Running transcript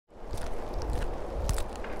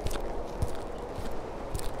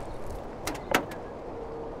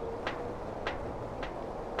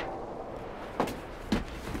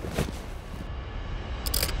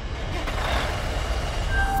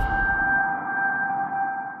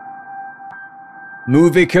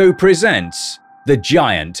Movico presents the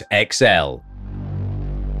Giant XL.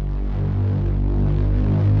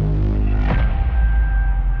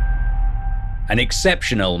 An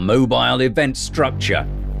exceptional mobile event structure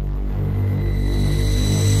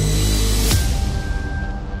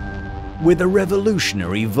with a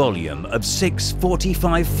revolutionary volume of 6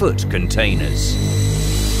 45-foot containers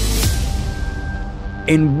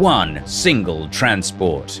in one single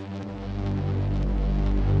transport.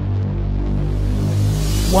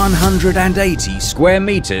 180 square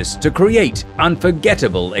meters to create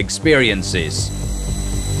unforgettable experiences.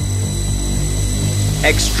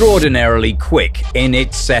 Extraordinarily quick in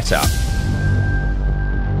its setup.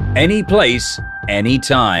 Any place, any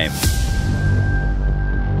time.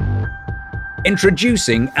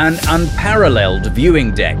 Introducing an unparalleled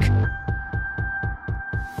viewing deck.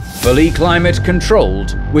 Fully climate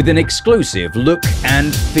controlled with an exclusive look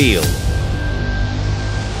and feel.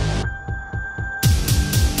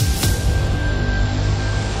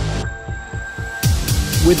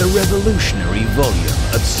 With a revolutionary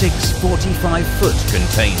volume of 6 45-foot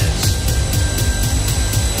containers.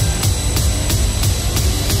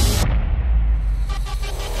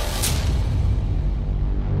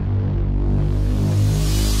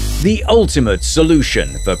 The ultimate solution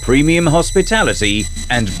for premium hospitality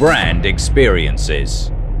and brand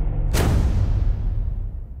experiences.